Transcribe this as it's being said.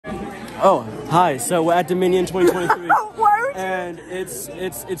Oh, hi. So we're at Dominion 2023, and it's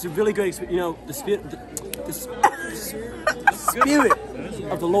a really good experience. You know, the spirit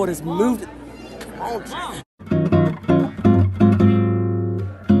of the Lord has moved.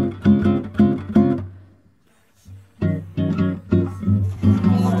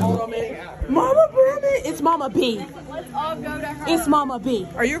 Mama Brandon, it's Mama B. Let's all go to her. It's Mama B.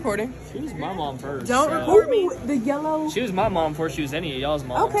 Are you recording? She was my mom first. Don't record me. The yellow. She was my mom before she was any of y'all's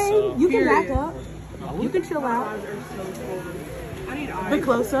mom. Okay, so. you can back up. You can chill out. The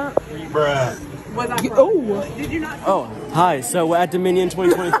close up. Bruh. Did you not? Oh, hi. So we're at Dominion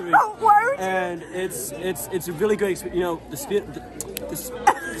 2023, and it's a really good experience. You know, the spirit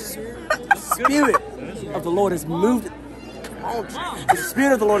of the Lord has moved. The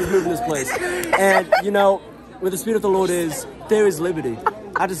Spirit of the Lord is moving this place. And, you know, where the Spirit of the Lord is, there is liberty.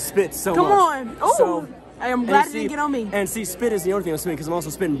 I just spit so much. Come on. Oh, so, I am glad it didn't get on me. And see, spit is the only thing I'm spitting because I'm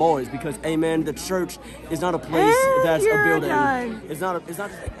also spitting boys because, amen, the church is not a place that's a building. Done. It's not.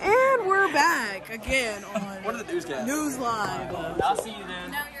 And we're back again on What are the newscasts? News Live. I'll see you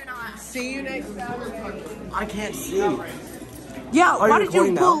then. No, you're not. See you next Saturday. I can't see. Yeah, Are why you did you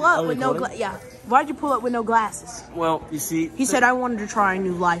recording pull now? up Are you with no recording? Why'd you pull up with no glasses? Well, you see. He said I wanted to try a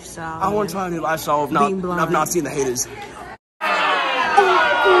new lifestyle. I want to try a new lifestyle of Being blind. I've not seen the haters.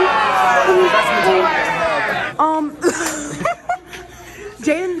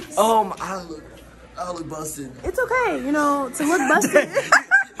 Jaden. I look busted. It's okay, you know, to look busted.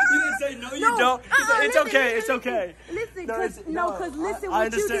 You didn't say no, you don't. You said, it's okay, it's okay. Listen, No, cause I what you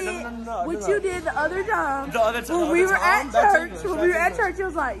understand. did, No, what you did the other time. The other time, when we were at that's church, English, when we were at church, it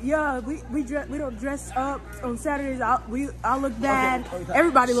was like, yeah, we don't dress up on Saturdays. I look bad. Okay.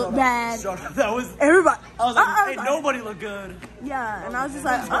 Everybody look bad. Shut up. That was. Everybody. I was like, hey, nobody look good. Yeah, and I was just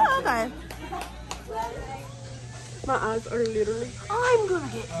like, oh, okay. My eyes are literally. I'm gonna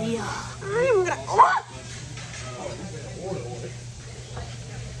get the.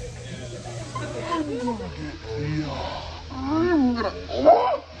 I'm gonna.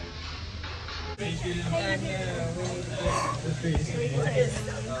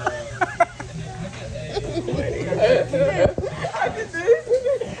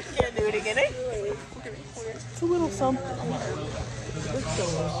 Can't do it again, eh? It's a little something.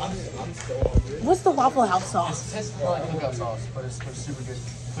 What's the Waffle House sauce? It's like cookout sauce, but it's super good.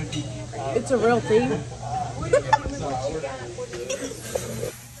 It's a real thing.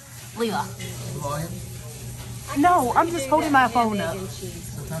 Leela. No, I'm just holding my phone up.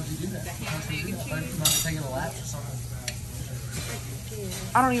 Sometimes you do that. Sometimes you do that. But not taking a lap or something.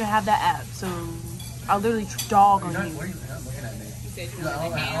 I don't even have that app, so I'll literally dog on you. What are you looking at me? I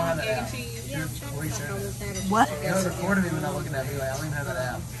don't have that app. What are you saying? What? You're recording me but not looking at me. Like, I don't even have that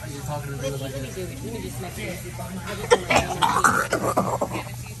app. You're talking to me like this.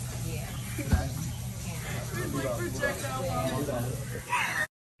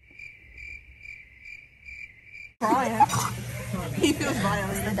 Brian. He feels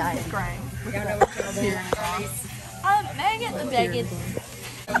violent. The diet crying. May I get the bacon?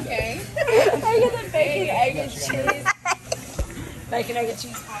 Okay. I get the bacon, egg, and cheese. Bacon, egg, and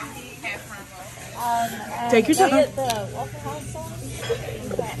cheese. Take your May I time. get the Waffle House sauce?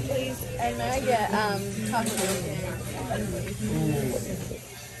 Please. And may I get taco bacon?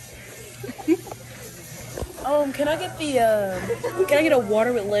 Can I get the can I get a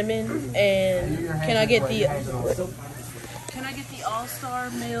water with lemon and can I get the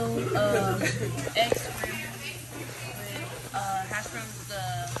all-star meal eggs with hash browns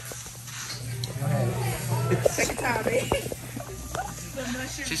with Take your time, eh?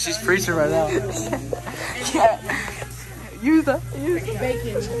 She's preaching right now. use the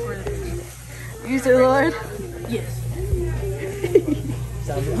bacon use it, Lord. Yes.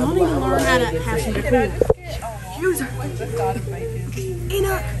 I don't even learn how to have some good food. Use it.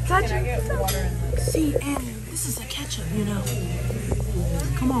 Touch it. See, and this is a ketchup, you know.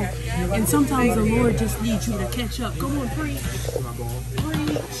 Come on. And sometimes the Lord just needs you to catch up. Come on, preach.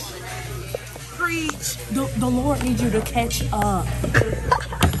 Preach. The Lord needs you to catch up.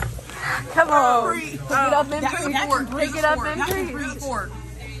 Come on. Pick it up and preach. Pick it up and preach.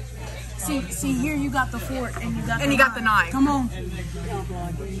 See, here you got the fork and you got the knife. Come on.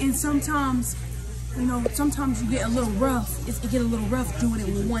 And sometimes, you know, sometimes you get a little rough. It get a little rough doing it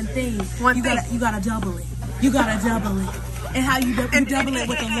with one thing. You gotta double it. You gotta double it. And how you double it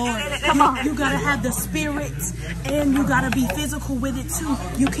with the Lord. Come on. You gotta have the spirit and you gotta be physical with it too.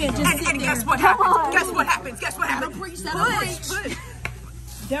 You can't just sit there. Guess what happens? Guess what happens? Guess what happens? Preach.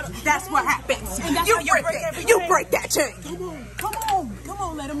 That's what happens. And that's You how break it. You break that chain. Come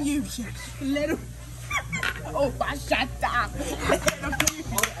on, let him use you. Let him. Oh, my shut up.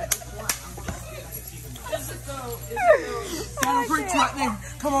 That'll preach right there.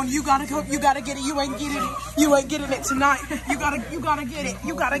 Come on, you gotta go. You gotta get it. You ain't getting it. You ain't getting it tonight. You gotta get it.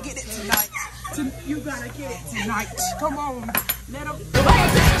 You gotta get it tonight. You gotta get it tonight. Come on. Let him.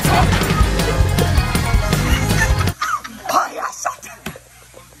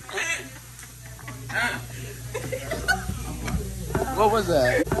 What was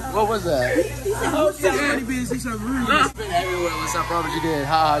that? What was that? Somebody busy, so rude. Everywhere, what's up, Robert? You did.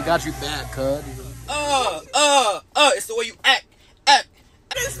 Ha, I got you back, cuz. It's the way you act. I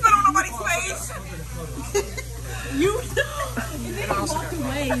didn't spit on nobody's face. You and then he walked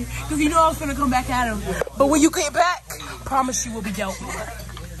away because you know I was gonna come back at him. But when you get back, promise you will be dealt with.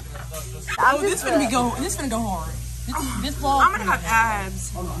 This finna go hard. This vlog. I'm gonna have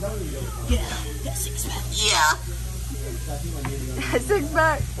abs. Yeah, that six pack. Yeah. Six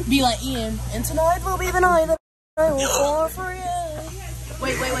pack. Be like Ian, and tonight will be the night that I will fall for you.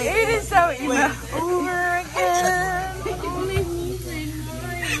 Wait. It is so emo. Over again.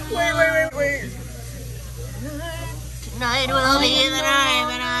 Wait. Tonight will be the night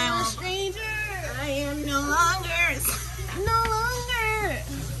that I will stranger. I am no longer.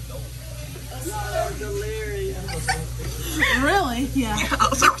 Really? Yeah.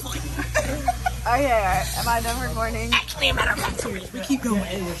 Okay, am I done recording? Actually, a matter of fact, we keep going.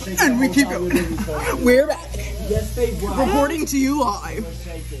 And we keep going. We're back. Reporting to you live.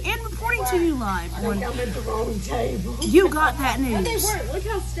 And reporting to you live. You got that news. Look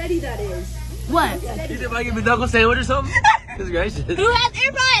how steady that is. What? You think I give me a knuckle sandwich or something? That's gracious. Who has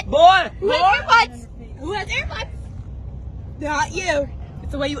earbuds? Boy! Who has earbuds? Who has earbuds? Not you.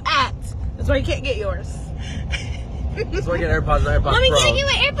 It's the way you act. That's why you can't get yours. That's why I get AirPods and AirPods Mommy, Pro. can I get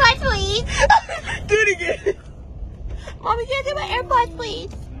my AirPods, please? Do it again. Mommy, can I get my AirPods,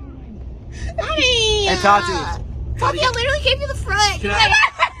 please? Mommy! Hey, Tati. Mommy, I literally gave you the front.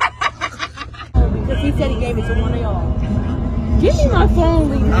 Because he said he gave it to one of y'all. Give me my phone,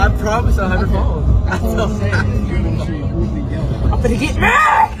 Lee. I promise I'll have your phone. I'm gonna get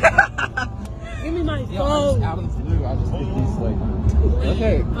mad. Give me my phone. Out of the blue, I just picked these, like...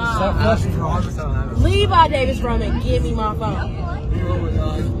 Okay, I promise I'll have it. Levi Davis from it. Give me my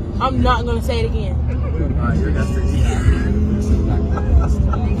phone. I'm not gonna say it again. Alright, you're gonna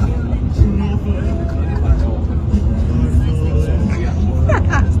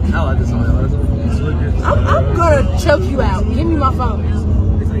I like this one. It's really good. I'm gonna choke you out. Give me my phone.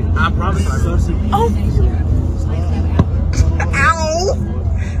 I promise I will. Oh. Ow!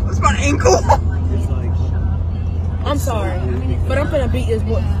 That's my ankle. I'm sorry, but I'm gonna beat this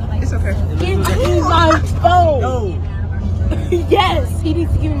boy. It's okay. Give me my phone. No. Yes, he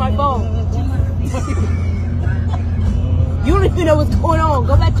needs to give me my phone. You don't even know what's going on.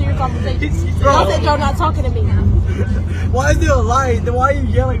 Go back to your conversation. Y'all said y'all not talking to me. Why is there a light? Then why are you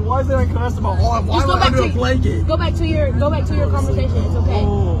yelling? Why is there a customer? Why am I under a blanket? Go back to your conversation. It's okay.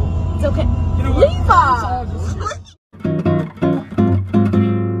 Oh. It's okay.